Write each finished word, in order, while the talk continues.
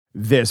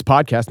This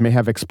podcast may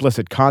have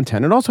explicit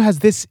content and also has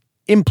this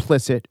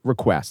implicit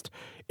request.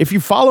 If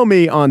you follow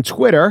me on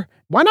Twitter,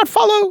 why not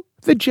follow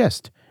The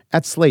Gist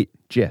at Slate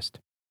Gist?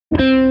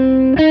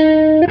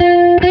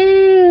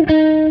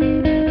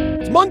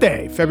 It's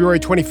Monday, February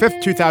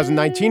 25th,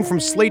 2019. From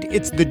Slate,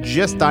 it's The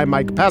Gist. I'm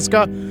Mike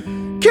Pesca.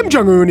 Kim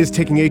Jong-un is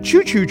taking a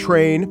choo-choo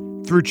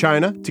train through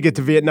China to get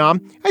to Vietnam.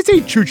 I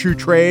say choo-choo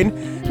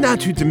train, not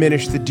to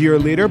diminish the dear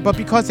leader, but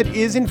because it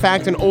is, in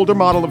fact, an older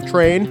model of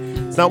train.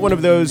 It's not one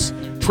of those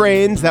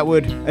trains that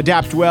would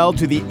adapt well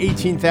to the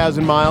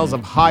 18,000 miles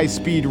of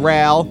high-speed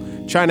rail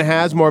China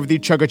has, more of the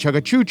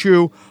chugga-chugga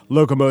choo-choo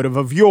locomotive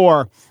of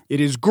yore.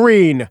 It is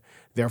green,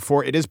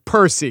 therefore it is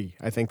Percy.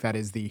 I think that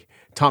is the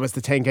Thomas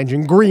the Tank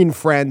Engine green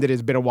friend. It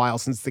has been a while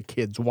since the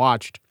kids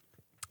watched.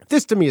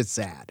 This to me is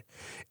sad.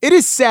 It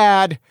is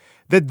sad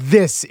that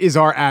this is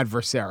our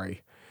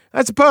adversary.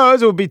 I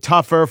suppose it would be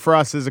tougher for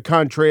us as a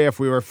country if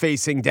we were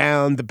facing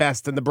down the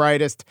best and the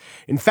brightest.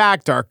 In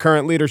fact, our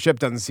current leadership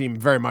doesn't seem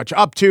very much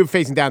up to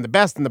facing down the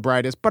best and the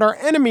brightest, but our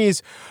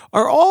enemies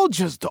are all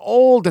just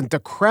old and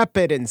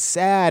decrepit and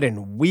sad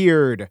and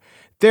weird.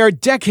 They're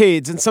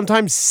decades and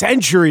sometimes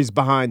centuries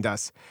behind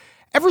us.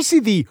 Ever see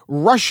the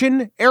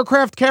Russian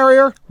aircraft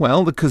carrier?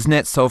 Well, the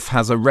Kuznetsov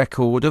has a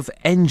record of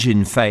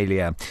engine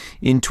failure.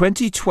 In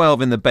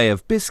 2012 in the Bay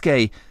of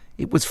Biscay,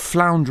 it was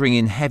floundering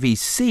in heavy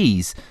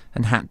seas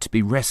and had to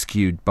be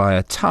rescued by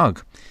a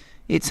tug.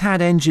 It's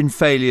had engine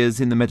failures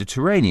in the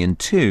Mediterranean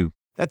too.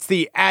 That's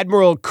the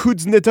Admiral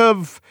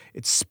Kuznetsov.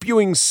 It's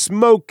spewing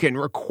smoke and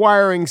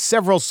requiring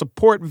several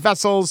support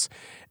vessels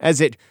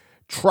as it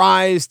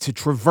tries to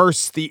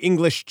traverse the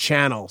English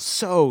Channel.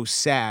 So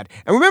sad.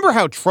 And remember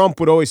how Trump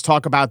would always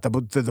talk about the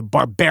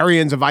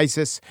barbarians of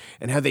ISIS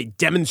and how they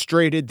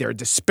demonstrated their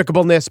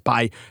despicableness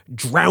by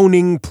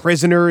drowning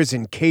prisoners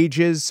in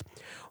cages?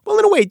 Well,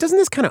 in a way, doesn't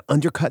this kind of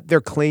undercut their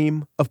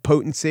claim of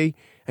potency?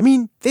 I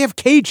mean, they have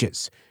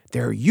cages.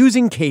 They're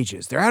using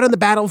cages. They're out on the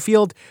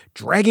battlefield,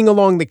 dragging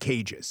along the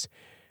cages.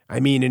 I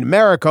mean, in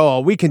America,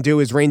 all we can do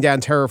is rain down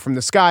terror from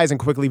the skies and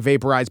quickly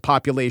vaporize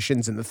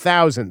populations in the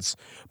thousands.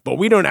 But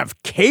we don't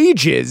have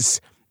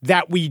cages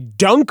that we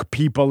dunk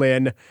people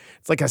in.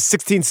 It's like a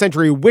 16th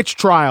century witch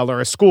trial or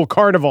a school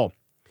carnival.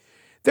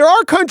 There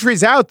are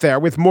countries out there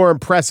with more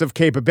impressive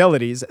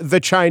capabilities. The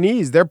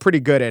Chinese, they're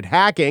pretty good at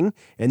hacking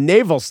and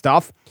naval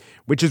stuff,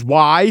 which is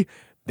why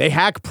they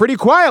hack pretty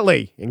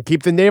quietly and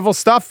keep the naval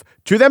stuff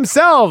to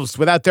themselves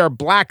without their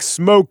black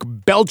smoke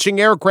belching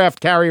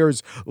aircraft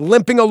carriers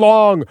limping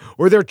along,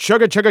 or their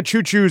chugga-chugga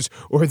choo-choos,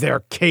 or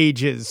their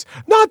cages.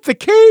 Not the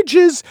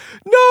cages!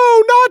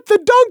 No, not the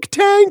dunk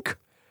tank!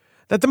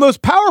 That the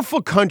most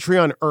powerful country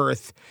on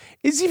earth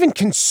is even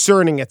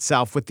concerning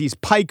itself with these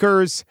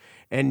pikers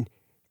and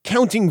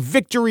counting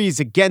victories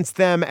against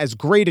them as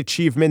great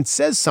achievements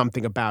says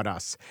something about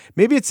us.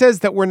 Maybe it says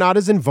that we're not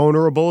as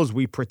invulnerable as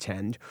we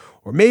pretend,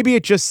 or maybe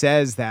it just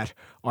says that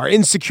our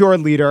insecure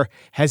leader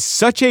has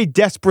such a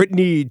desperate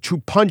need to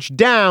punch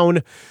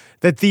down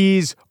that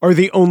these are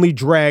the only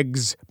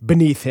dregs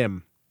beneath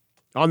him.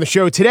 On the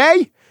show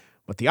today,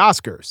 what the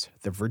Oscars,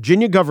 the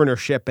Virginia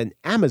governorship, and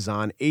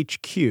Amazon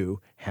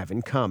HQ have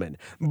in common.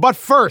 But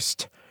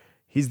first,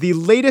 he's the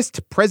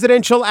latest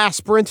presidential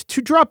aspirant to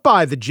drop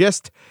by The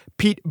Gist.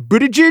 Pete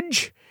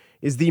Buttigieg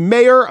is the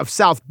mayor of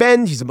South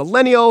Bend. He's a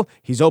millennial.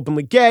 He's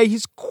openly gay.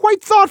 He's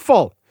quite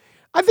thoughtful.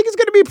 I think he's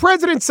going to be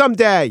president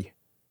someday.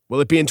 Will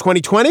it be in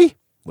 2020?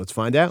 Let's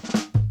find out.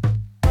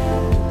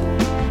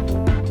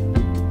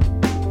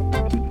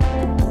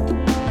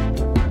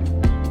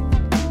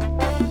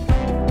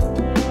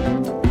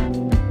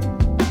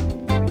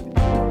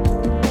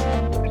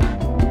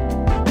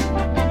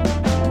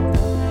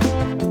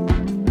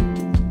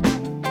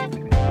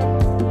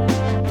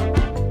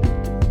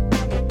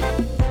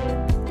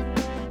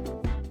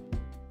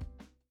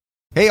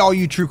 Hey, all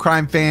you true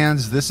crime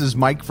fans, this is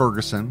Mike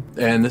Ferguson.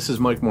 And this is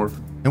Mike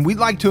Morphin. And we'd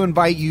like to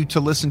invite you to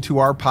listen to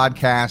our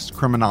podcast,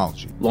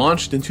 Criminology.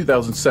 Launched in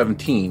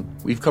 2017,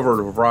 we've covered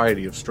a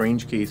variety of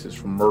strange cases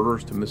from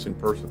murders to missing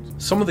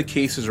persons. Some of the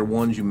cases are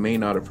ones you may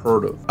not have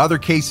heard of. Other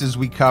cases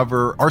we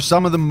cover are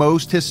some of the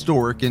most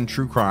historic in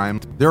true crime.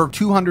 There are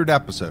 200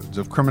 episodes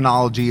of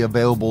Criminology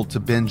available to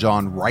binge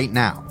on right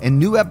now, and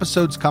new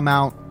episodes come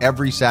out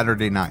every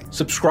Saturday night.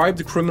 Subscribe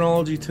to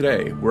Criminology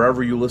today,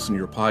 wherever you listen to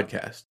your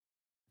podcast.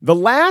 The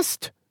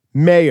last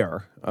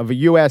mayor of a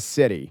U.S.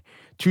 city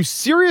to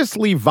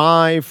seriously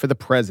vie for the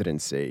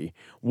presidency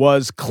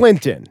was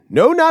Clinton.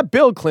 No, not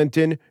Bill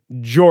Clinton,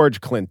 George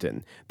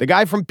Clinton. The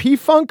guy from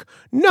P-Funk?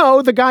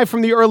 No, the guy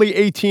from the early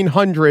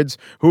 1800s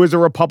who was a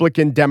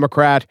Republican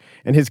Democrat,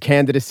 and his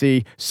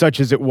candidacy, such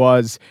as it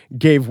was,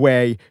 gave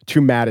way to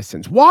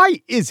Madison's.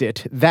 Why is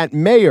it that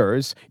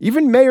mayors,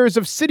 even mayors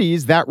of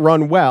cities that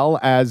run well,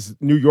 as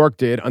New York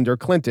did under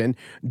Clinton,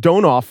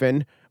 don't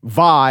often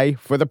vie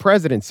for the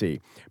presidency?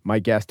 My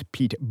guest,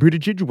 Pete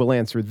Buttigieg, will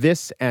answer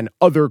this and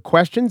other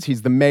questions.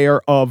 He's the mayor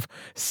of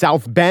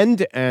South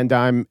Bend, and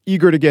I'm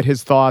eager to get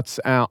his thoughts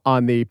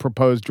on the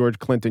proposed George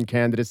Clinton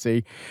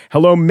candidacy.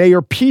 Hello,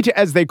 Mayor Pete,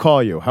 as they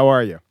call you. How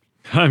are you?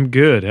 I'm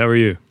good. How are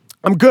you?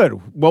 I'm good.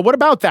 Well, what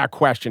about that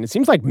question? It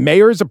seems like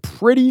mayor's a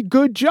pretty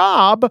good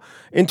job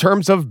in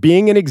terms of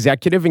being an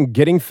executive and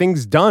getting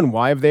things done.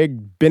 Why have they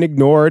been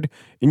ignored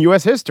in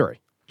U.S. history?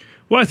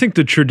 Well, I think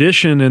the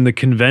tradition and the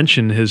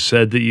convention has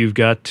said that you've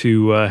got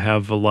to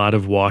have a lot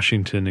of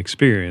Washington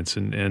experience.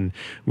 And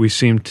we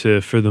seem to,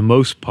 for the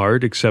most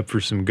part, except for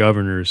some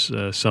governors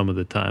some of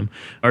the time,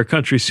 our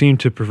country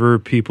seemed to prefer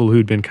people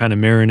who'd been kind of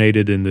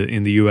marinated in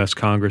the U.S.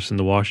 Congress and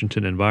the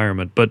Washington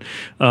environment. But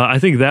I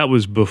think that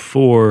was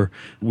before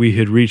we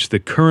had reached the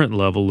current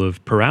level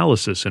of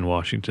paralysis in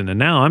Washington. And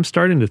now I'm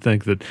starting to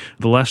think that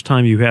the less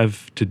time you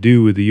have to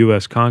do with the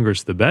U.S.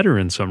 Congress, the better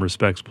in some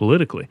respects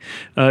politically.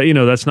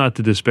 That's not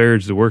to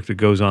disparage the work that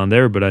goes on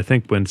there, but I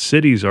think when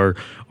cities are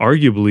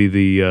arguably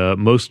the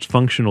most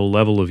functional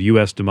level of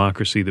U.S.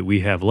 democracy that we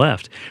have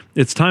left,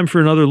 it's time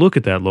for another look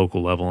at that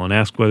local level and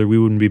ask whether we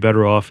wouldn't be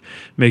better off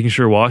making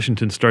sure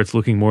Washington starts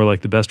looking more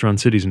like the best-run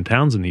cities and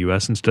towns in the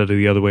U.S. instead of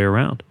the other way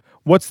around.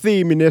 What's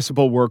the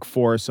municipal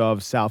workforce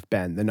of South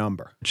Bend, the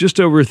number?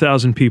 Just over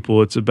 1,000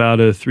 people. It's about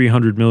a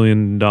 $300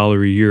 million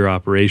a year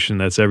operation.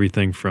 That's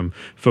everything from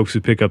folks who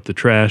pick up the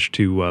trash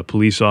to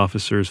police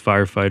officers,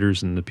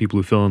 firefighters, and the people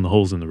who fill in the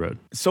holes in the road.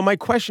 So my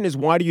question is,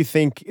 why do you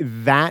think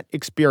that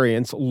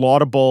experience,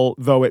 laudable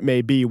though it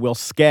may be, will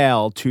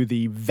scale to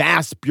the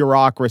vast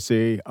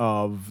bureaucracy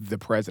of the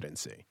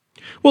presidency?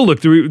 Well, look,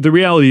 the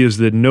reality is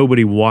that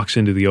nobody walks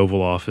into the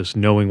Oval Office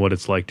knowing what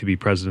it's like to be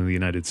president of the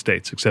United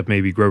States, except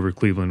maybe Grover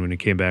Cleveland when he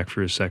came back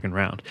for his second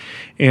round.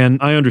 And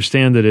I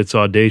understand that it's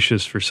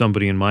audacious for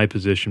somebody in my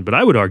position, but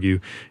I would argue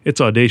it's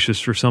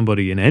audacious for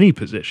somebody in any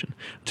position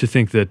to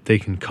think that they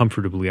can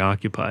comfortably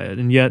occupy it.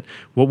 And yet,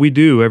 what we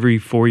do every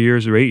 4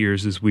 years or 8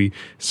 years is we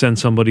send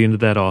somebody into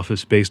that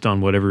office based on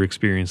whatever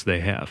experience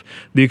they have.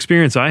 The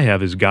experience I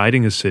have is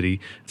guiding a city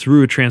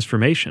through a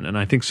transformation. And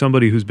I think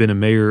somebody who's been a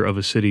mayor of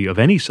a city of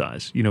any size,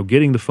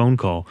 getting the phone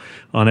call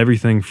on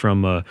everything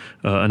from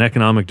an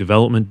economic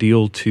development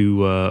deal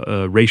to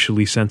a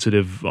racially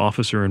sensitive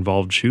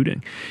officer-involved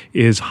shooting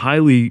is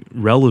highly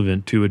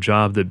relevant to a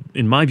job that,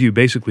 in my view,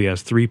 basically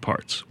has three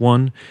parts.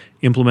 One,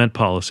 implement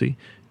policy.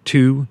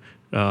 Two,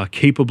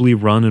 capably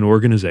run an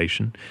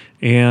organization.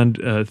 And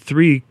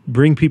three,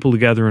 bring people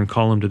together and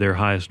call them to their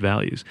highest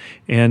values.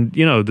 And,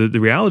 the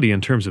reality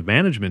in terms of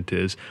management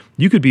is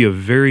you could be a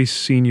very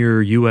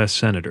senior U.S.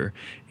 senator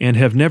and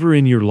have never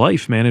in your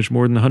life managed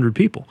more than 100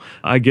 people.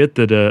 I get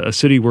that a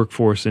city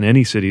workforce in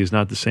any city is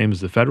not the same as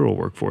the federal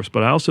workforce,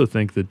 but I also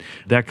think that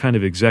that kind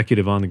of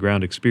executive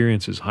on-the-ground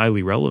experience is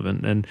highly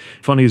relevant. And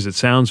funny as it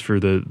sounds for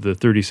the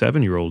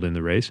 37-year-old in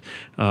the race,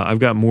 I've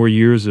got more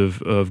years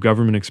of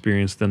government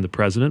experience than the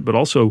president, but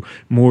also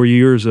more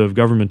years of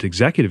government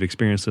executive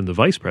experience than the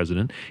vice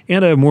president,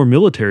 and I have more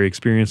military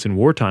experience in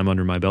wartime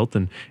under my belt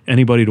than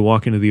anybody to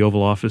walk into the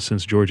Oval Office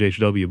since George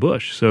H.W.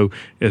 Bush. So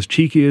as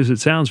cheeky as it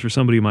sounds for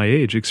somebody my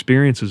age,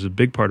 experience is a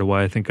big part of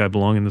why I think I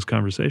belong in this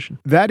conversation.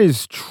 That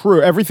is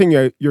true.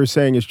 Everything you're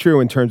saying is true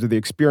in terms of the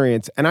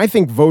experience. And I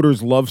think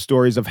voters love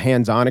stories of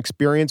hands-on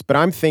experience, but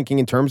I'm thinking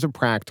in terms of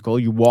practical,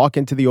 you walk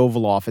into the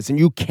Oval Office and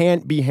you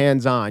can't be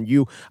hands-on.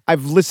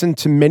 I've listened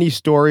to many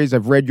stories.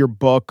 I've read your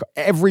book.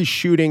 Every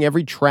shooting,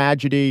 every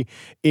tragedy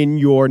in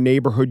your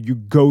neighborhood, you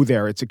go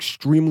there. It's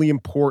extremely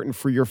important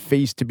for your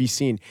face to be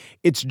seen.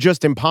 It's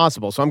just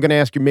impossible. So I'm going to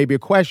ask you maybe a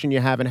question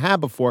you haven't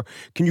had before.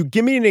 Can you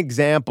give me an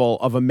example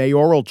of a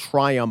mayoral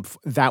triumph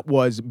that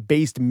was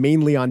based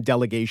mainly on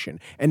delegation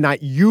and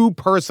not you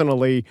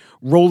personally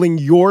rolling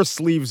your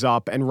sleeves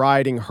up and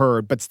riding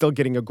herd, but still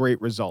getting a great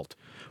result?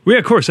 Well, yeah,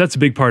 of course, that's a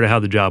big part of how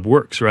the job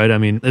works, right? I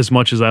mean, as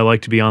much as I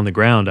like to be on the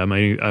ground,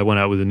 I went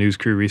out with a news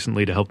crew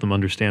recently to help them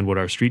understand what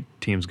our street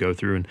teams go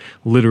through and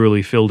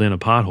literally filled in a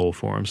pothole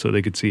for them so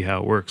they could see how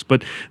it works.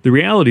 But the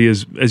reality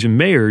is, as a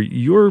mayor,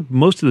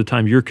 most of the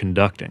time you're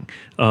conducting.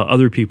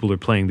 Other people are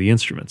playing the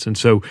instruments. And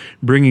so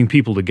bringing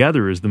people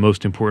together is the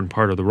most important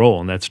part of the role.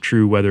 And that's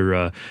true whether,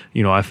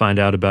 I find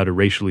out about a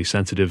racially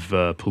sensitive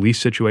police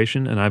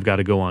situation and I've got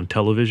to go on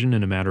television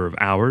in a matter of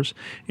hours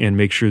and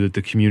make sure that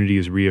the community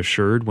is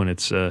reassured when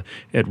it's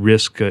at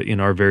risk in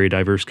our very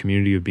diverse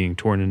community of being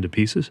torn into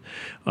pieces.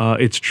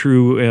 It's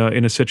true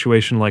in a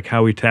situation like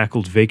how we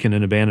tackled vacant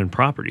and abandoned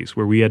properties,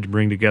 where we had to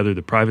bring together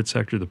the private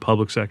sector, the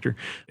public sector,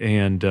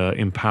 and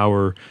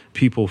empower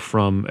people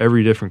from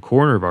every different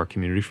corner of our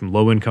community, from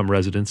low-income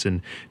residents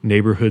in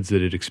neighborhoods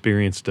that had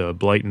experienced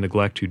blight and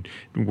neglect who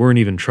weren't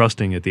even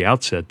trusting at the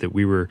outset that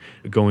we were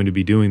going to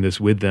be doing this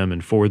with them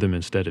and for them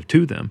instead of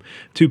to them,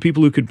 to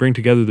people who could bring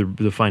together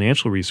the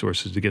financial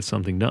resources to get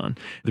something done.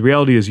 The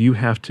reality is you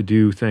have to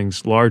do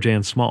things large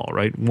and small,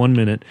 right? 1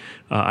 minute,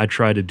 I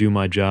try to do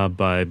my job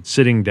by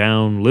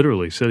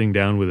literally sitting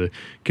down with a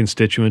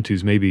constituent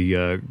who's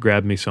maybe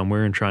grabbed me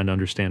somewhere and trying to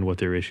understand what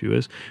their issue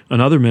is.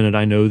 Another minute,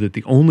 I know that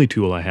the only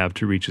tool I have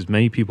to reach as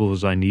many people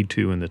as I need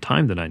to in the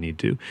time that I need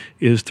to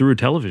is through a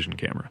television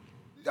camera.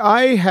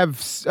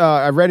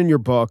 I read in your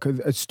book,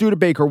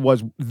 Studebaker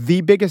was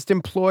the biggest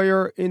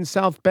employer in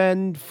South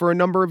Bend for a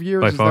number of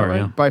years. By is far, that right?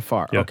 yeah. By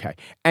far, yeah. Okay.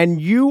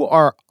 And you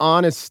are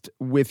honest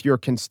with your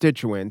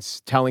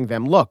constituents, telling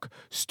them, look,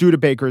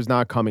 Studebaker is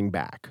not coming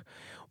back.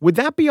 Would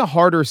that be a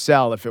harder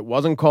sell if it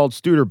wasn't called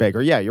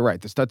Studebaker? Yeah, you're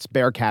right. The Stutz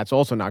Bearcats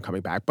also not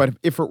coming back. But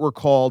if it were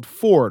called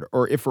Ford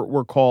or if it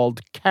were called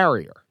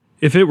Carrier?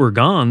 If it were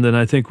gone, then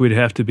I think we'd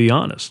have to be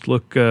honest.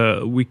 Look,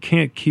 we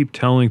can't keep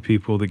telling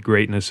people that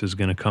greatness is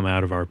going to come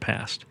out of our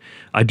past.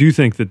 I do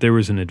think that there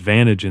was an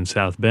advantage in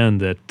South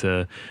Bend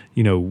that,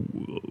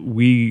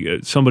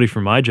 somebody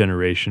from my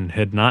generation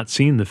had not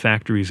seen the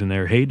factories in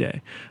their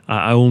heyday.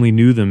 I only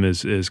knew them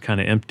as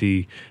kind of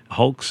empty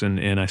hulks,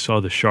 and I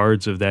saw the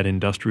shards of that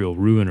industrial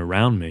ruin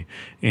around me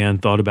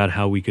and thought about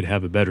how we could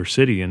have a better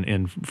city.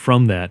 And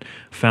from that,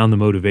 found the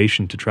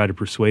motivation to try to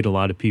persuade a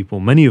lot of people,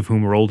 many of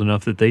whom were old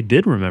enough that they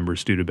did remember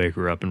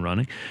Studebaker up and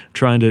running,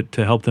 trying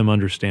to help them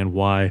understand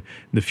why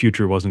the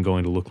future wasn't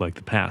going to look like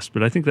the past.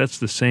 But I think that's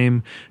the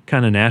same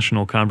kind of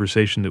national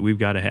conversation that we've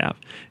got to have.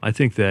 I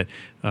think that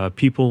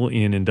people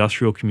in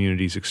industrial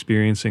communities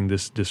experiencing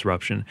this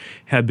disruption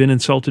have been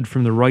insulted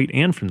from the right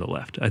and from the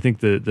left. I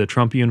think the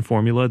Trumpian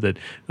formula that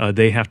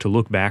they have to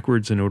look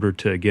backwards in order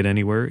to get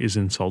anywhere is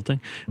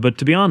insulting. But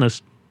to be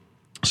honest,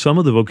 some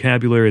of the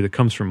vocabulary that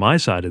comes from my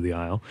side of the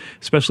aisle,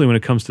 especially when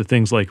it comes to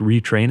things like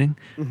retraining,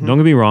 don't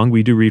get me wrong,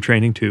 we do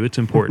retraining too, it's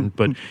important,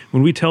 but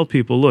when we tell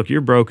people, look,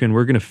 you're broken,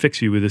 we're going to fix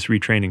you with this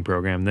retraining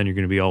program, then you're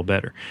going to be all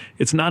better.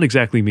 It's not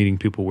exactly meeting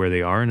people where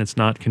they are, and it's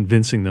not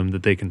convincing them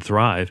that they can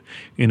thrive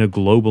in a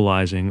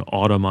globalizing,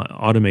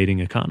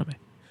 automating economy.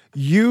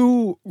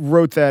 You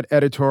wrote that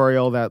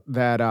editorial,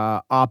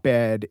 that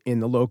op-ed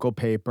in the local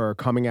paper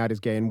coming out as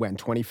gay in when,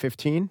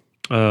 2015?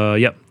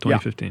 Yep,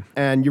 2015. Yeah.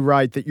 And you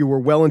write that you were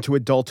well into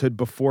adulthood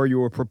before you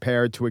were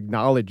prepared to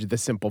acknowledge the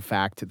simple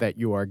fact that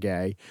you are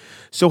gay.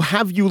 So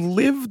have you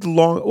lived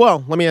long?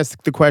 Well, let me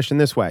ask the question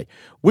this way.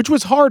 Which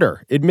was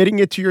harder, admitting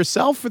it to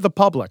yourself or the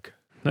public?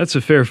 That's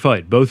a fair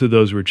fight. Both of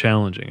those were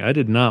challenging. I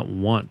did not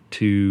want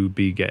to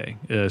be gay,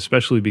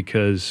 especially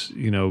because,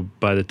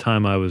 by the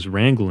time I was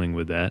wrangling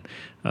with that,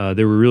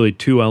 there were really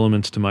two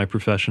elements to my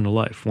professional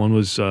life. One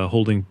was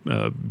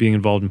being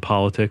involved in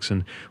politics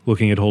and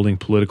looking at holding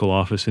political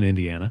office in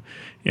Indiana.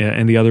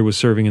 And the other was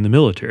serving in the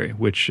military,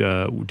 which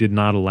did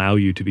not allow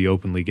you to be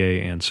openly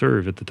gay and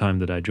serve at the time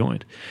that I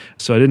joined.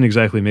 So I didn't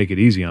exactly make it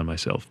easy on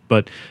myself.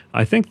 But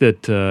I think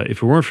that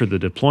if it weren't for the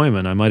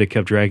deployment, I might have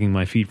kept dragging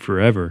my feet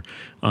forever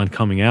on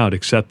coming out,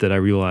 except that I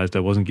realized I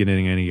wasn't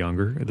getting any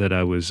younger, that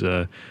I was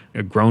a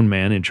grown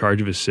man in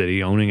charge of a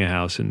city, owning a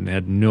house, and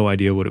had no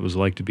idea what it was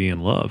like to be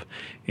in love.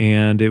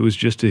 And it was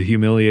just a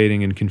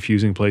humiliating and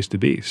confusing place to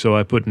be. So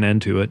I put an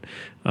end to it,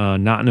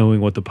 not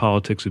knowing what the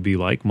politics would be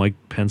like. Mike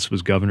Pence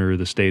was governor of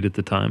the state at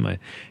the time. I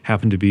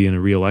happened to be in a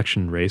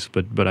re-election race,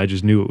 but I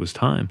just knew it was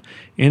time.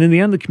 And in the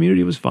end, the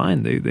community was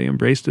fine. They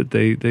embraced it.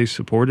 They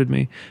supported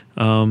me.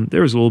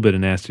 There was a little bit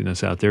of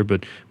nastiness out there,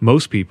 but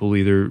most people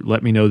either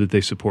let me know that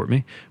they support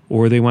me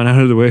or they went out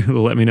of the way to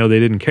let me know they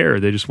didn't care.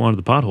 They just wanted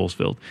the potholes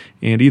filled.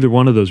 And either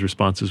one of those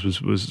responses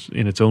was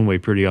in its own way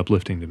pretty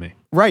uplifting to me.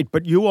 Right,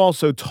 but you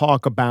also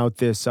talk about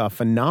this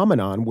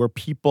phenomenon where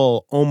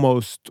people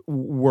almost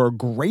were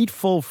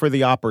grateful for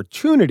the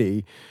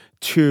opportunity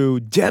to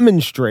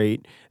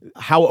demonstrate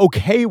how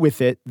okay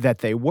with it that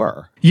they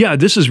were. Yeah,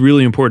 this is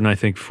really important, I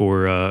think,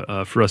 for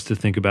us to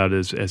think about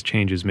as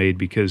change is made,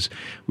 because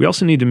we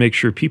also need to make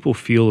sure people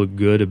feel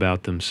good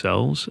about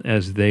themselves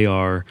as they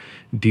are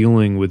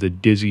dealing with a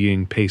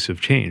dizzying pace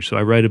of change. So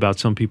I write about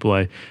some people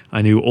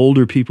I knew,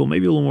 older people,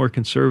 maybe a little more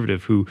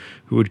conservative, who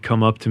would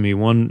come up to me.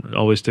 One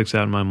always sticks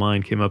out in my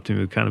mind, came up to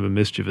me with kind of a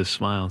mischievous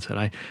smile and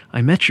said,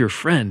 I met your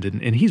friend,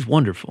 and he's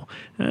wonderful.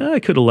 I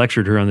could have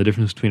lectured her on the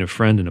difference between a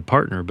friend and a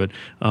partner, but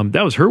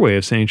that was her way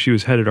of saying she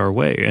was headed our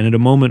way. And at a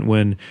moment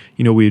when,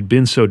 we had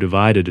been so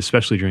divided,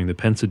 especially during the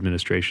Pence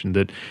administration,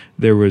 that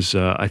there was,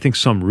 I think,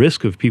 some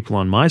risk of people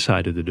on my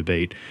side of the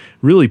debate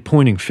really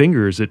pointing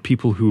fingers at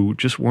people who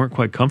just weren't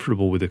quite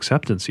comfortable with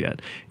acceptance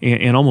yet,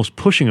 and almost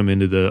pushing them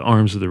into the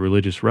arms of the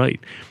religious right.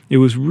 It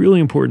was really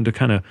important to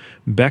kind of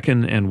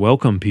beckon and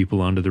welcome people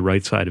onto the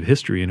right side of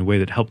history in a way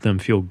that helped them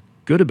feel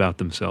good about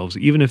themselves,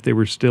 even if they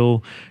were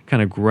still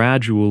kind of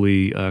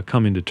gradually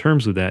coming to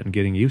terms with that and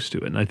getting used to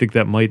it. And I think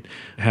that might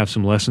have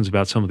some lessons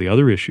about some of the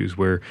other issues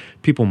where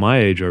people my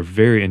age are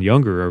and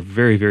younger are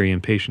very, very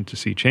impatient to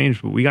see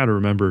change. But we got to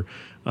remember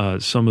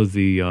some of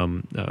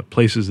the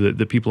places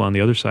that people on the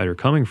other side are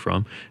coming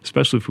from,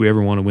 especially if we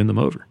ever want to win them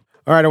over.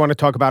 All right, I want to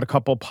talk about a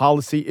couple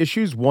policy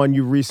issues. One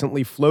you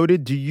recently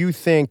floated. Do you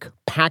think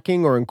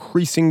packing or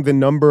increasing the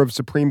number of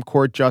Supreme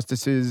Court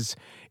justices,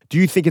 do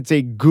you think it's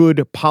a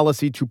good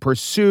policy to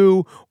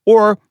pursue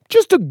or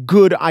just a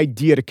good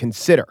idea to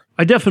consider?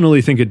 I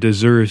definitely think it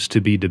deserves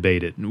to be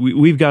debated.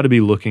 We've got to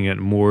be looking at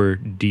more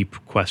deep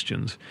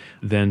questions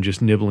than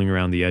just nibbling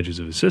around the edges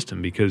of a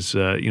system, because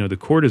the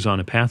court is on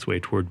a pathway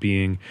toward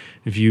being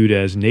viewed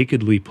as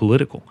nakedly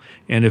political.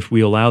 And if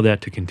we allow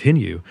that to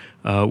continue,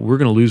 we're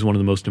going to lose one of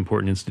the most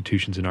important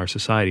institutions in our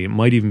society. It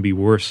might even be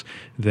worse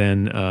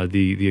than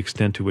the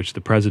extent to which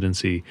the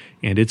presidency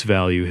and its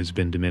value has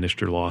been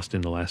diminished or lost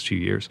in the last few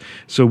years.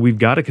 So we've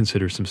got to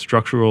consider some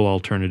structural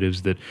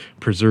alternatives that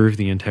preserve preserve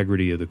the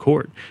integrity of the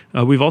court.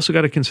 We've also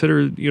got to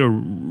consider,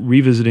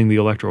 revisiting the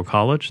Electoral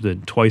College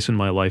that twice in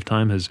my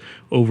lifetime has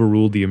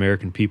overruled the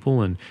American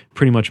people and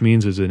pretty much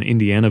means as an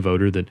Indiana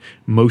voter that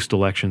most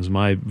elections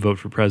my vote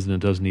for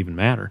president doesn't even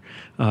matter.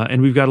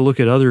 And we've got to look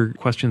at other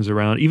questions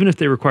around, even if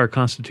they require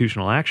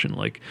constitutional action,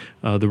 like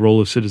the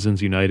role of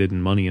Citizens United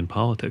and money in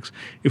politics,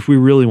 if we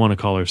really want to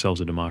call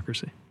ourselves a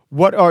democracy.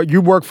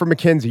 You work for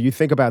McKinsey. You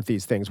think about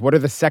these things. What are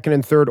the second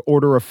and third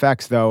order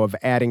effects, though, of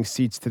adding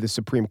seats to the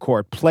Supreme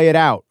Court? Play it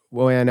out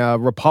when a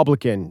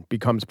Republican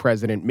becomes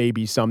president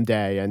maybe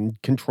someday and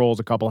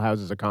controls a couple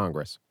houses of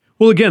Congress.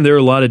 Well, again, there are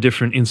a lot of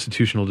different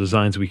institutional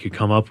designs we could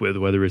come up with,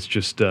 whether it's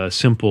just a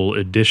simple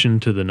addition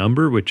to the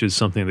number, which is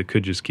something that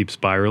could just keep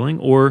spiraling,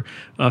 or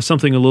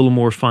something a little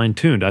more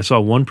fine-tuned. I saw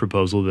one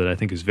proposal that I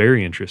think is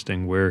very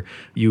interesting where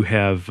you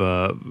have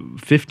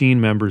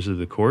 15 members of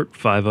the court,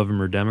 5 of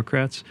them are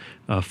Democrats,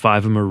 5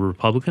 of them are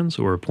Republicans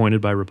or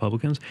appointed by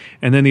Republicans,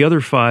 and then the other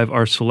 5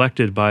 are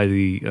selected by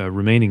the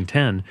remaining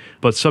 10,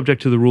 but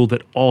subject to the rule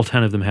that all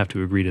 10 of them have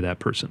to agree to that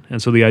person.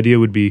 And so the idea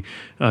would be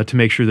to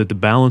make sure that the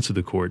balance of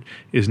the court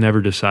is never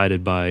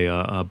decided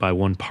by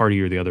one party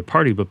or the other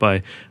party, but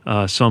by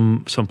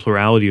some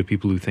plurality of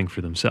people who think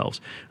for themselves.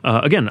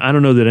 Again, I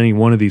don't know that any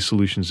one of these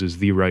solutions is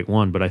the right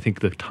one, but I think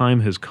the time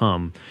has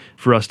come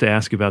for us to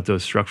ask about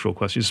those structural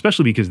questions,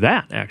 especially because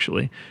that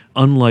actually,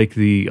 unlike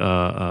the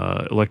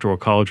Electoral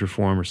College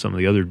reform or some of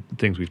the other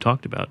things we've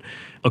talked about,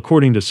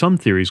 according to some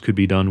theories, could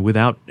be done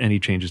without any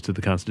changes to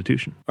the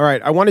Constitution. All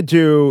right, I want to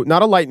do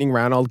not a lightning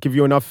round. I'll give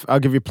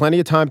you plenty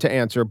of time to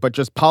answer, but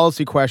just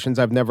policy questions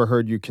I've never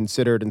heard you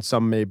considered, and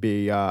some may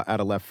be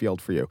out of left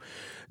field for you.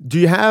 Do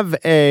you have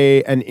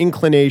an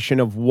inclination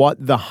of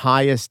what the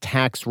highest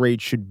tax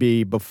rate should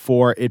be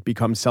before it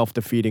becomes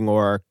self-defeating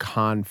or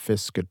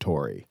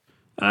confiscatory?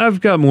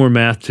 I've got more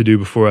math to do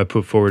before I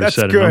put forward a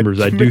set of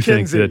numbers. I do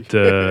think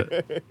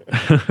that,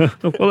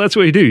 well, that's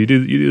what you do. You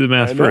do the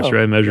math first,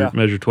 right?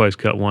 Measure twice,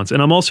 cut once.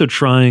 And I'm also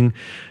trying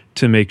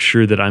to make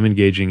sure that I'm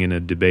engaging in a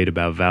debate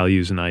about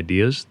values and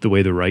ideas, the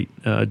way the right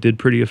did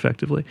pretty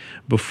effectively,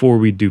 before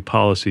we do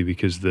policy,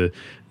 because the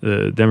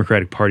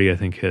Democratic Party, I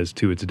think, has,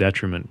 to its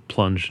detriment,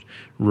 plunged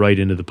right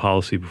into the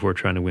policy before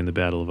trying to win the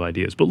battle of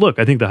ideas. But look,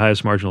 I think the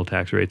highest marginal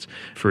tax rates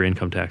for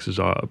income taxes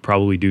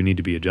probably do need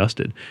to be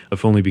adjusted,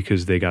 if only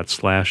because they got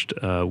slashed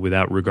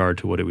without regard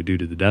to what it would do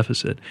to the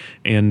deficit.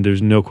 And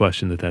there's no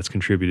question that that's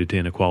contributed to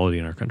inequality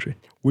in our country.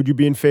 Would you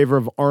be in favor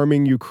of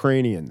arming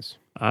Ukrainians?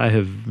 I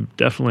have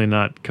definitely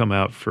not come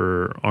out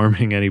for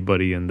arming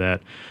anybody in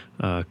that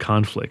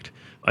conflict.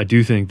 I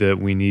do think that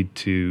we need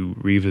to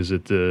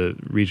revisit the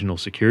regional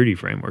security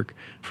framework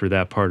for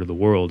that part of the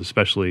world,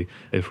 especially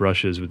if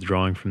Russia is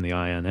withdrawing from the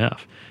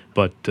INF.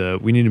 But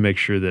we need to make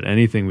sure that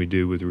anything we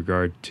do with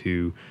regard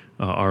to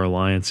our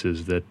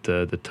alliances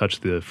that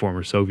touch the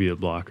former Soviet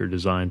bloc are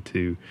designed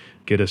to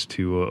get us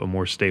to a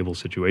more stable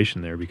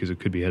situation there, because it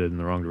could be headed in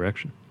the wrong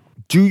direction.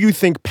 Do you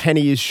think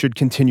pennies should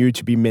continue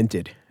to be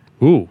minted?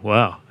 Ooh,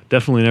 wow.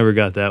 Definitely never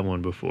got that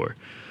one before.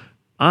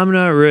 I'm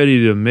not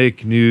ready to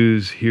make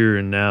news here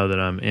and now that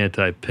I'm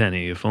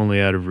anti-penny, if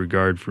only out of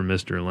regard for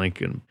Mr.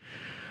 Lincoln.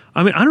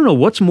 I mean, I don't know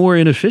what's more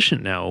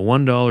inefficient now, a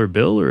 $1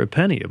 bill or a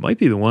penny. It might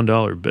be the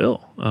 $1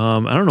 bill. I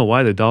don't know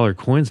why the dollar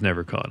coins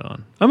never caught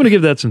on. I'm going to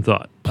give that some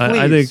thought.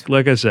 I think,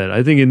 like I said,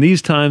 I think in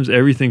these times,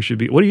 everything should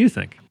be... What do you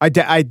think? I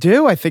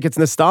do. I think it's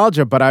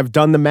nostalgia, but I've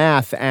done the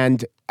math,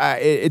 and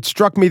it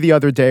struck me the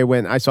other day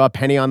when I saw a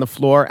penny on the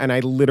floor, and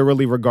I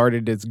literally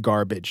regarded it as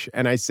garbage.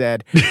 And I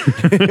said,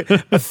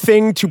 a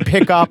thing to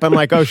pick up. I'm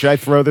like, oh, should I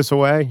throw this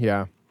away?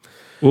 Yeah.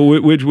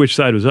 Well, which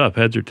side was up,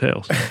 heads or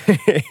tails?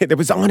 It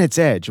was on its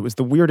edge. It was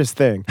the weirdest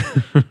thing.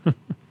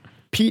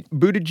 Pete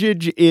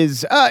Buttigieg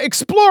is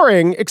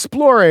exploring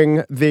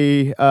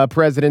the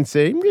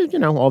presidency,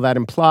 all that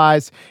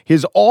implies.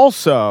 He's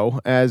also,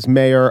 as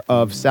mayor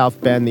of South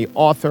Bend, the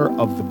author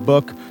of the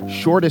book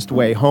Shortest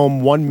Way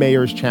Home, One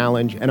Mayor's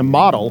Challenge, and a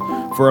model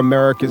for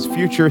America's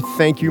future.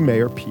 Thank you,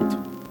 Mayor Pete.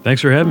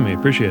 Thanks for having me.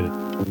 Appreciate it.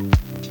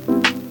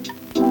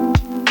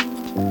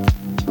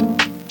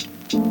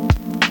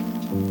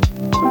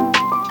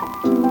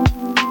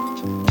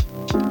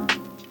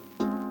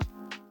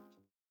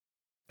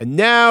 And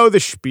now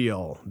the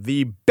spiel.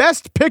 The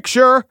Best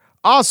Picture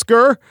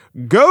Oscar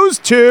goes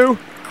to...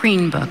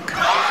 Green Book.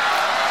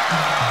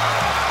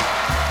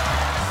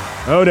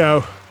 Oh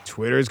no,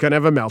 Twitter's gonna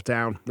have a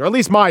meltdown. Or at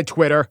least my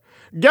Twitter.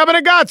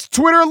 Gavin Gott's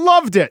Twitter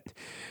loved it.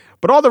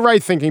 But all the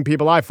right-thinking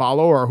people I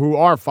follow, or who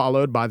are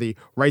followed by the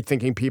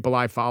right-thinking people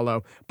I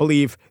follow,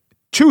 believe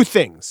two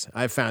things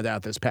I found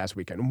out this past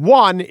weekend.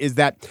 One is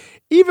that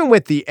even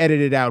with the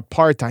edited out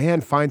part,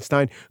 Dianne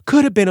Feinstein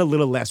could have been a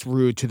little less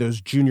rude to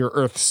those junior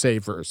Earth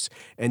savers.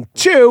 And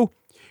two,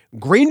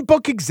 Green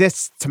Book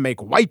exists to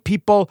make white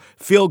people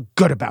feel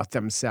good about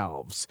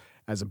themselves.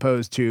 as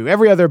opposed to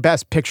every other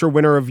Best Picture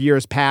winner of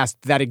years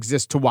past that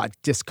exists to what?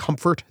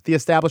 Discomfort the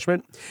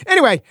establishment?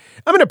 Anyway,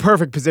 I'm in a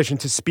perfect position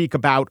to speak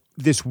about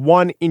this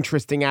one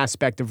interesting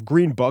aspect of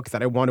Green Book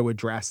that I want to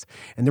address.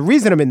 And the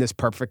reason I'm in this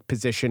perfect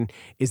position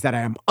is that I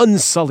am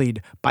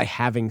unsullied by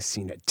having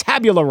seen it.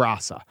 Tabula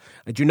rasa.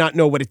 I do not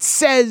know what it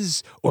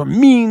says or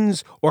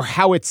means or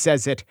how it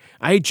says it.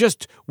 I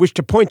just wish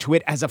to point to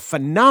it as a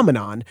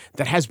phenomenon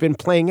that has been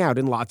playing out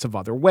in lots of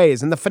other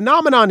ways. And the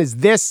phenomenon is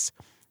this: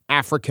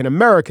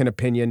 African-American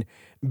opinion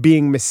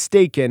being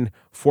mistaken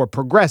for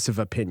progressive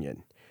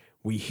opinion.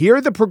 We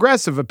hear the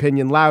progressive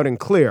opinion loud and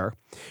clear.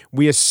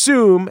 We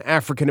assume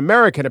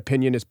African-American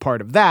opinion is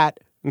part of that,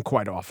 and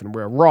quite often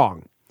we're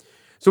wrong.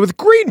 So with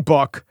Green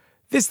Book,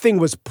 this thing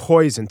was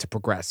poison to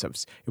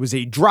progressives. It was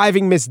a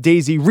driving Miss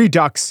Daisy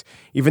redux,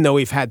 even though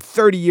we've had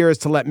 30 years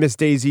to let Miss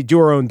Daisy do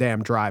her own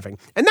damn driving.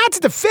 And not to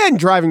defend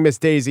driving Miss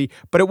Daisy,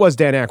 but it was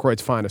Dan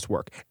Aykroyd's finest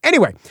work.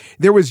 Anyway,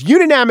 there was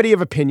unanimity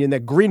of opinion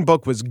that Green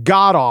Book was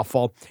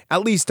god-awful,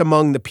 at least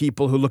among the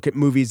people who look at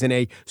movies in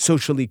a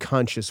socially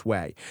conscious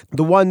way.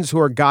 The ones who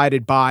are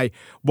guided by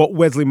what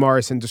Wesley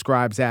Morrison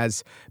describes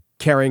as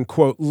caring,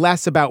 quote,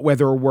 less about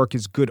whether a work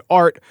is good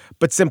art,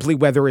 but simply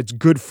whether it's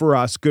good for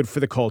us, good for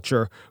the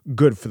culture,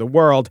 good for the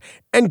world.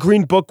 And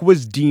Green Book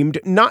was deemed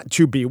not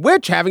to be,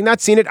 which, having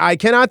not seen it, I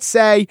cannot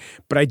say,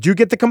 but I do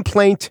get the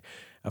complaint.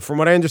 From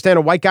what I understand,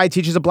 a white guy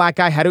teaches a black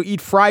guy how to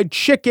eat fried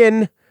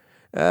chicken.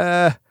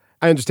 I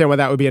understand why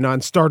that would be a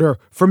non-starter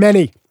for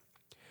many.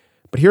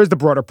 But here's the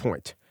broader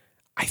point.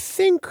 I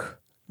think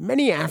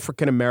many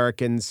African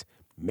Americans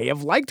may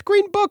have liked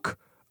Green Book.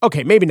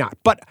 Okay, maybe not,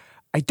 but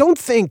I don't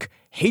think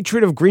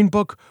hatred of Green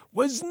Book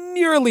was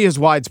nearly as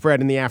widespread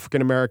in the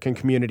African-American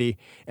community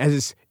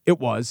as it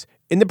was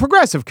in the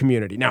progressive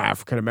community. Now,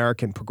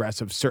 African-American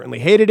progressives certainly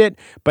hated it,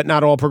 but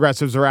not all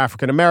progressives are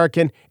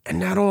African-American, and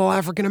not all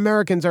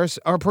African-Americans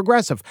are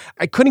progressive.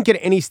 I couldn't get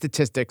any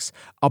statistics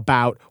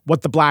about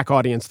what the black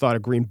audience thought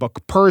of Green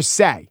Book per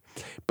se,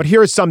 but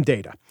here is some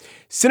data.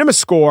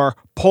 CinemaScore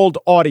polled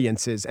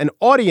audiences, and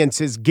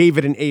audiences gave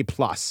it an A+.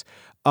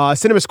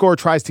 CinemaScore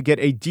tries to get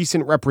a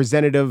decent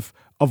representative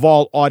of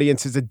all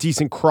audiences, a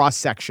decent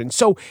cross-section.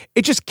 So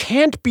it just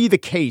can't be the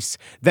case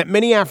that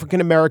many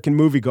African-American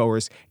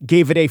moviegoers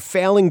gave it a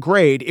failing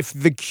grade if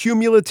the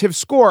cumulative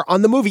score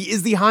on the movie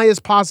is the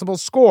highest possible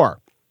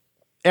score.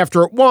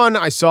 After it won,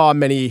 I saw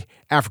many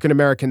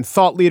African-American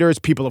thought leaders,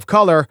 people of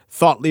color,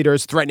 thought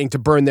leaders threatening to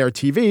burn their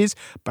TVs,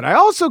 but I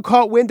also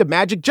caught wind of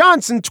Magic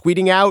Johnson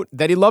tweeting out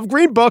that he loved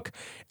Green Book,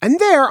 and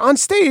there on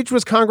stage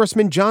was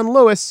Congressman John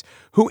Lewis,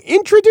 who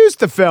introduced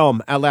the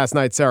film at last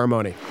night's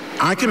ceremony.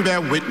 I can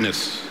bear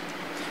witness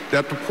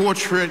that the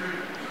portrait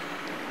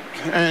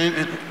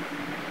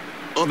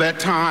of that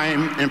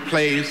time and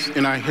place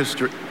in our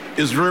history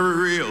is very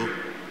real.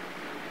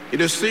 It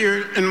is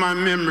seared in my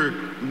memory.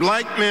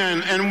 Black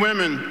men and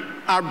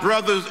women, our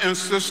brothers and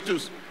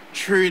sisters,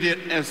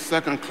 treated as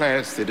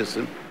second-class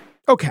citizens.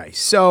 Okay,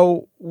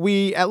 so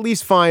we at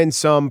least find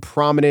some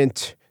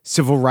prominent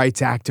civil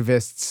rights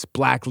activists,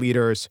 black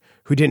leaders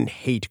who didn't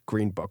hate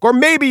Green Book. Or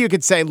maybe you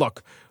could say,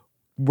 look,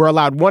 we're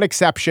allowed one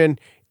exception.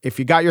 If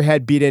you got your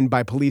head beat in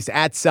by police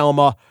at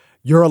Selma,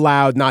 you're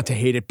allowed not to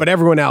hate it, but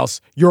everyone else,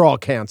 you're all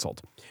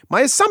canceled.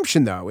 My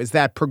assumption, though, is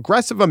that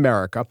progressive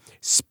America,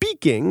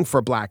 speaking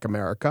for Black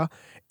America,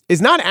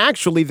 is not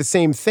actually the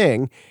same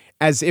thing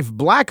as if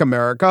Black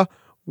America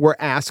were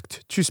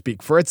asked to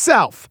speak for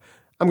itself.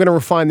 I'm going to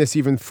refine this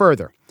even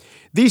further.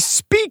 These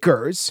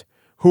speakers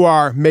who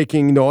are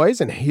making noise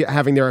and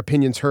having their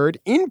opinions heard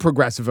in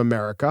progressive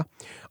America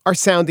are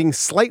sounding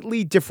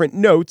slightly different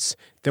notes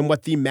than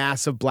what the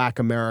mass of Black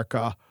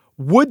America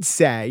would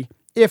say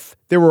if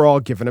they were all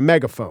given a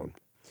megaphone.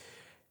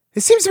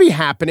 This seems to be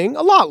happening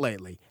a lot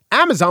lately.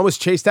 Amazon was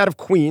chased out of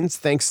Queens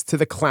thanks to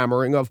the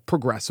clamoring of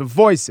progressive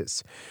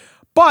voices.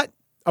 But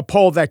a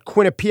poll that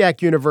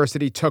Quinnipiac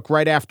University took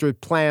right after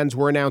plans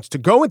were announced to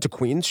go into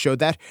Queens showed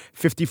that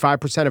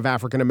 55% of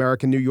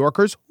African-American New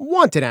Yorkers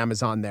wanted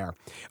Amazon there.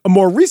 A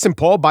more recent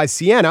poll by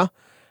Siena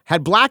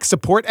had black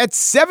support at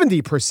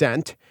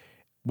 70%,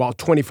 while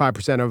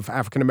 25% of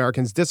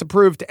African-Americans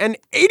disapproved and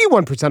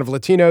 81% of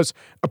Latinos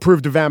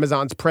approved of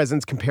Amazon's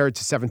presence compared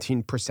to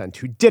 17%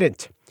 who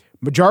didn't.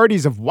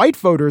 Majorities of white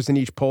voters in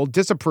each poll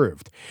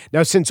disapproved.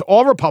 Now, since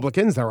all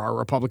Republicans, there are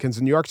Republicans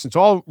in New York, since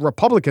all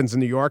Republicans in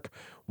New York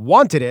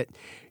wanted it,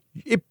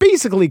 it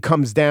basically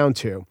comes down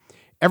to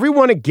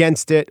everyone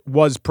against it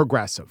was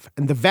progressive.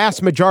 And the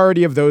vast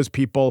majority of those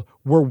people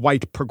were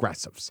white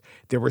progressives.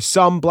 There were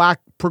some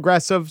black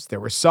progressives. There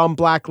were some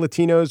black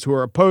Latinos who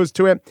were opposed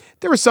to it.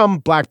 There were some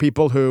black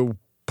people who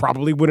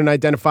probably wouldn't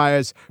identify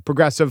as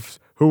progressive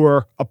who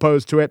were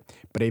opposed to it,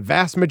 but a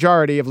vast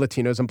majority of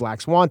Latinos and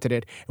blacks wanted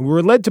it, and we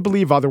were led to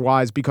believe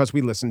otherwise because we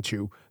listened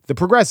to the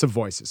progressive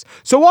voices.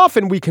 So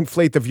often we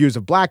conflate the views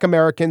of Black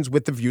Americans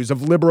with the views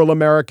of liberal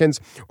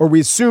Americans, or we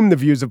assume the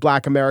views of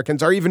Black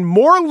Americans are even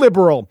more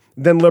liberal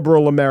than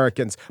liberal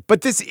Americans. But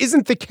this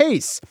isn't the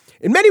case.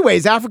 In many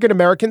ways, African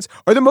Americans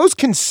are the most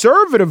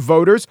conservative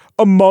voters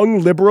among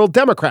liberal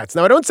Democrats.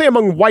 Now, I don't say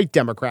among white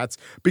Democrats,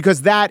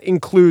 because that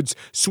includes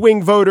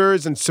swing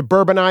voters and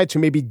suburbanites who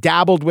maybe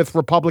dabbled with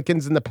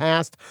Republicans in the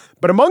past,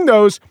 but among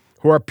those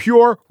who are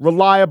pure,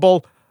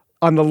 reliable,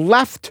 on the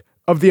left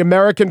of the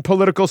American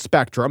political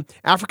spectrum,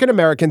 African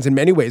Americans in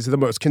many ways are the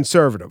most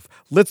conservative.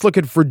 Let's look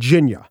at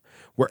Virginia,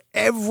 where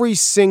every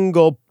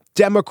single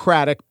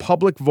Democratic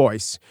public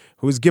voice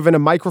who was given a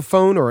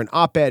microphone or an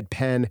op-ed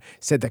pen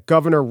said that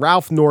Governor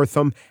Ralph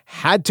Northam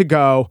had to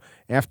go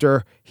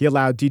after he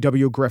allowed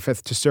D.W.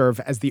 Griffith to serve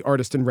as the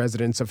artist in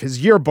residence of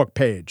his yearbook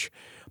page.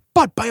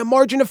 But by a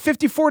margin of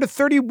 54 to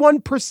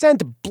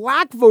 31%,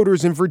 Black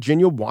voters in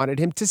Virginia wanted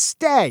him to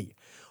stay.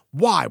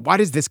 Why? Why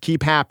does this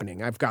keep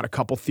happening? I've got a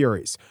couple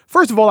theories.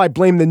 First of all, I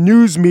blame the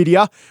news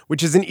media,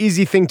 which is an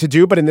easy thing to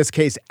do, but in this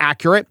case,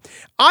 accurate.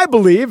 I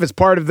believe, as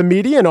part of the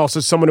media and also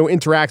someone who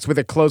interacts with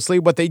it closely,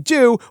 what they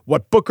do,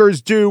 what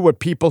bookers do, what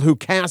people who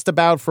cast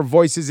about for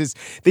voices is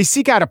they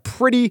seek out a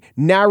pretty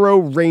narrow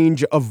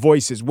range of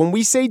voices. When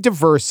we say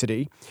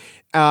diversity,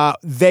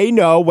 they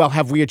know, well,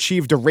 have we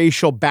achieved a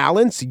racial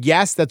balance?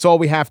 Yes, that's all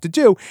we have to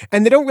do.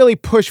 And they don't really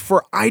push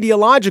for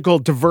ideological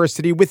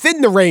diversity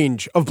within the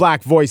range of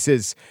Black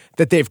voices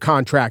that they've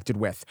contracted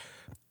with.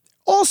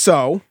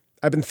 Also,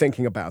 I've been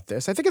thinking about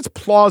this. I think it's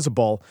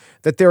plausible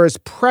that there is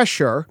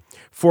pressure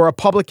for a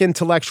public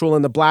intellectual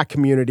in the Black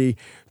community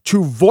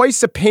to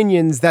voice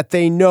opinions that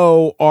they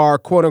know are,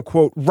 quote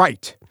unquote,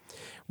 right,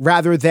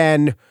 rather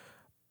than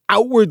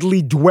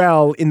outwardly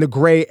dwell in the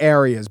gray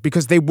areas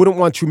because they wouldn't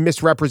want to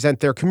misrepresent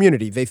their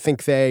community. I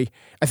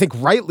think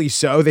rightly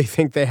so, they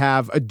think they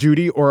have a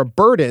duty or a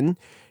burden.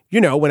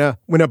 You know,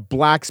 when a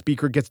Black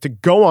speaker gets to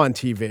go on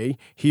TV,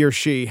 he or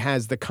she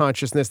has the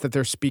consciousness that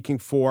they're speaking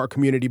for a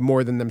community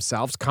more than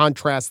themselves.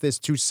 Contrast this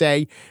to,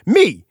 say,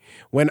 me.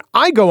 When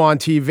I go on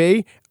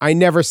TV, I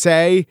never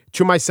say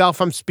to myself,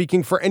 I'm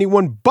speaking for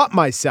anyone but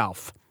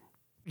myself.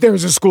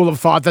 There's a school of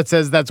thought that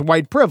says that's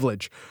white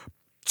privilege.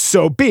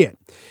 So be it.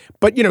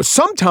 But, you know,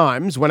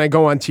 sometimes when I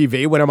go on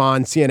TV, when I'm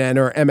on CNN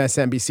or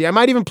MSNBC, I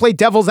might even play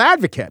devil's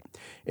advocate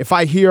if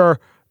I hear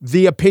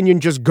the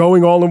opinion just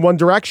going all in one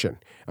direction.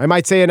 I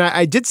might say, and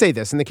I did say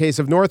this in the case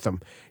of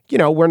Northam, you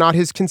know, we're not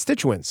his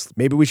constituents.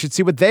 Maybe we should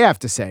see what they have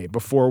to say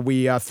before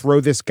we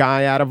throw this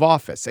guy out of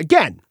office.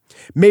 Again,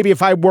 maybe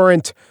if I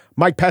weren't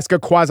Mike Pesca,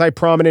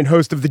 quasi-prominent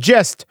host of The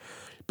Gist,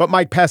 but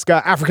Mike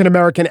Pesca,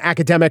 African-American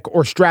academic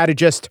or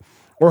strategist,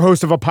 or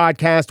host of a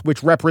podcast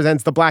which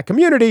represents the Black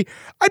community,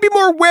 I'd be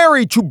more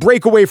wary to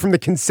break away from the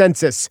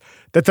consensus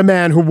that the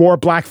man who wore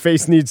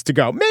blackface needs to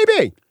go.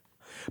 Maybe.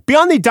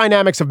 Beyond the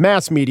dynamics of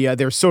mass media,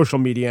 there's social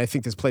media. I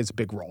think this plays a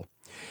big role.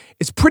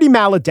 It's pretty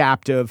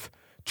maladaptive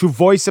to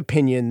voice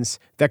opinions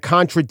that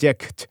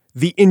contradict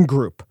the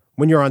in-group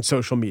when you're on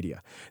social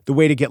media. The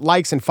way to get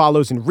likes and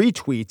follows and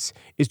retweets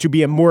is to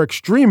be a more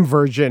extreme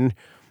version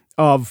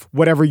of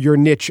whatever your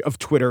niche of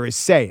Twitter is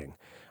saying.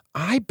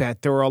 I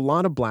bet there are a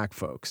lot of Black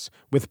folks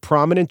with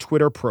prominent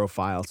Twitter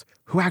profiles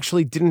who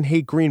actually didn't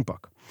hate Green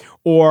Book,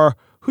 or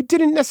who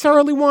didn't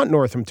necessarily want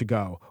Northam to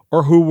go,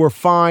 or who were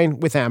fine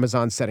with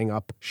Amazon setting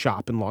up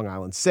shop in Long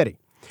Island City.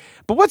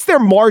 But what's their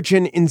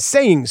margin in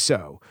saying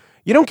so?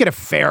 You don't get a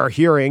fair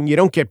hearing. You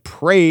don't get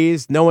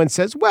praise. No one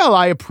says, well,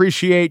 I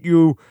appreciate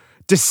you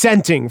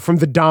dissenting from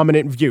the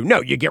dominant view.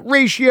 No, you get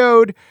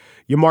ratioed.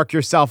 You mark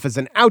yourself as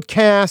an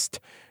outcast.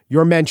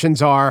 Your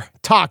mentions are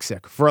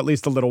toxic for at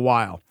least a little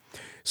while.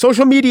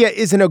 Social media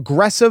is an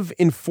aggressive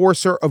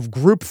enforcer of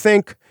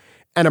groupthink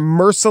and a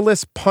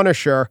merciless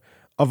punisher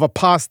of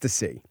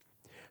apostasy.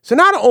 So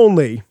not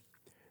only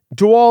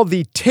do all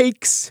the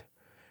takes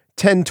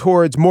tend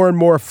towards more and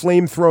more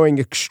flame-throwing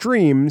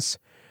extremes,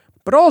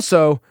 but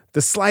also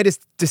the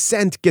slightest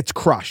dissent gets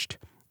crushed.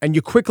 And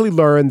you quickly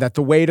learn that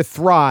the way to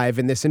thrive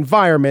in this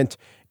environment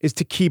is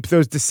to keep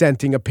those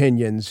dissenting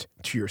opinions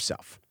to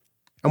yourself.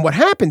 And what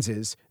happens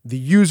is the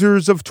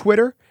users of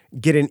Twitter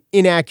get an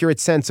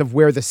inaccurate sense of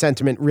where the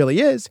sentiment really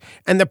is,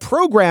 and the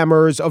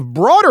programmers of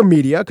broader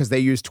media, because they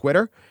use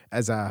Twitter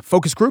as a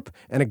focus group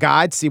and a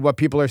guide to see what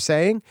people are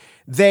saying,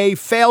 they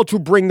fail to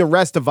bring the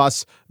rest of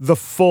us the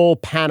full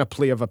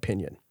panoply of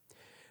opinion.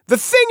 The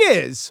thing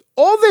is,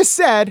 all this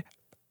said,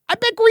 I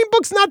bet Green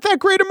Book's not that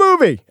great a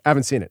movie. I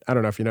haven't seen it. I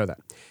don't know if you know that.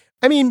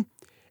 I mean,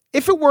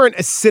 if it weren't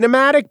a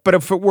cinematic, but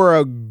if it were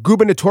a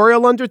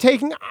gubernatorial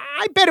undertaking,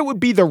 I bet it would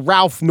be the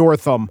Ralph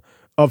Northam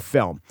of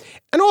film.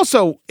 And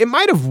also, it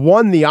might have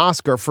won the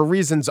Oscar for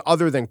reasons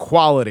other than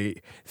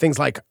quality. Things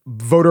like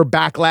voter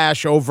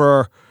backlash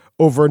over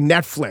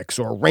Netflix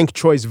or ranked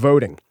choice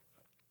voting.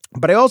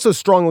 But I also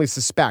strongly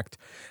suspect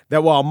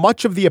that while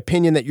much of the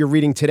opinion that you're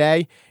reading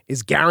today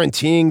is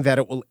guaranteeing that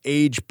it will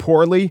age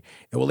poorly,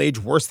 it will age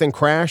worse than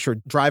Crash or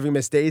Driving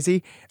Miss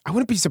Daisy, I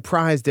wouldn't be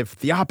surprised if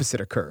the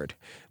opposite occurred.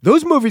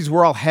 Those movies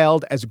were all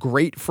hailed as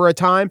great for a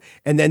time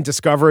and then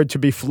discovered to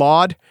be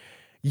flawed.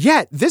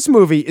 Yet, this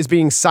movie is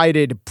being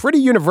cited pretty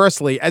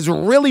universally as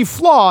really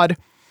flawed,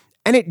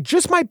 and it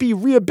just might be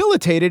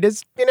rehabilitated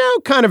as,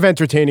 kind of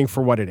entertaining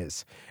for what it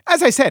is.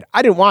 As I said,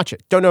 I didn't watch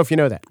it. Don't know if you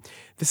know that.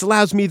 This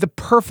allows me the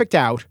perfect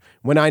out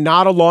when I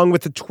nod along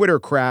with the Twitter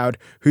crowd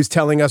who's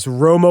telling us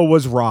Roma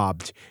was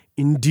robbed.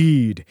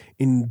 Indeed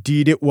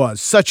it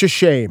was. Such a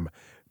shame.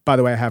 By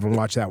the way, I haven't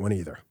watched that one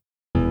either.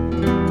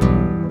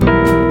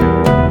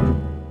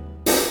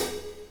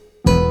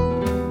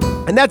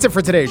 And that's it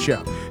for today's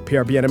show.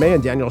 Pierre Bien-Aimé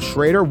and Daniel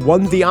Schrader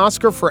won the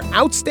Oscar for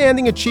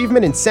Outstanding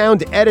Achievement in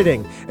Sound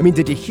Editing. I mean,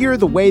 did you hear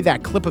the way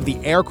that clip of the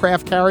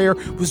aircraft carrier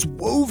was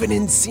woven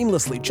in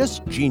seamlessly?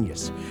 Just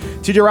genius.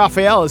 TJ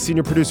Raphael is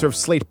senior producer of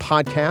Slate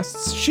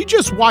Podcasts. She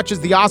just watches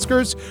the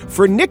Oscars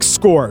for Knicks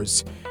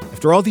scores.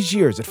 After all these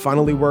years, it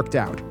finally worked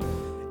out.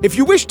 If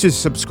you wish to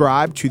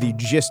subscribe to the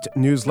Gist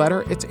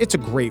newsletter, it's a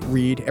great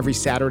read every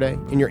Saturday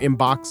in your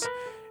inbox.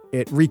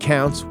 It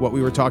recounts what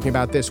we were talking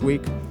about this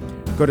week.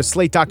 Go to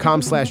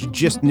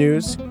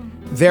slate.com/gistnews.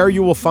 There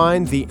you will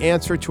find the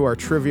answer to our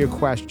trivia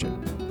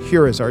question.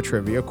 Here is our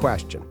trivia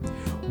question.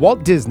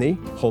 Walt Disney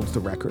holds the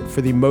record for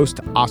the most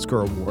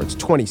Oscar awards,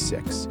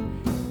 26.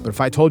 But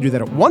if I told you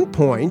that at one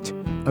point,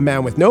 a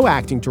man with no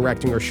acting,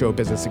 directing, or show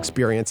business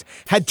experience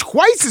had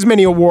twice as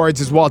many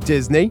awards as Walt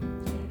Disney,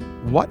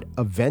 what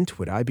event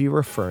would I be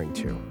referring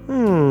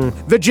to?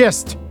 The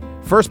Gist.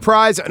 First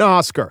prize, an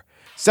Oscar.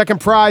 Second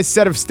prize,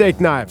 set of steak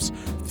knives.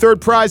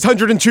 Third prize,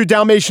 102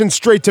 Dalmatians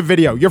straight to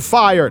video. You're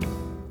fired.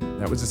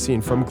 That was a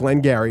scene from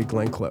Glengarry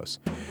Glenn Close.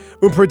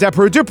 Oomperu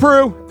Deperu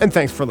Duperu, and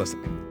thanks for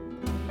listening.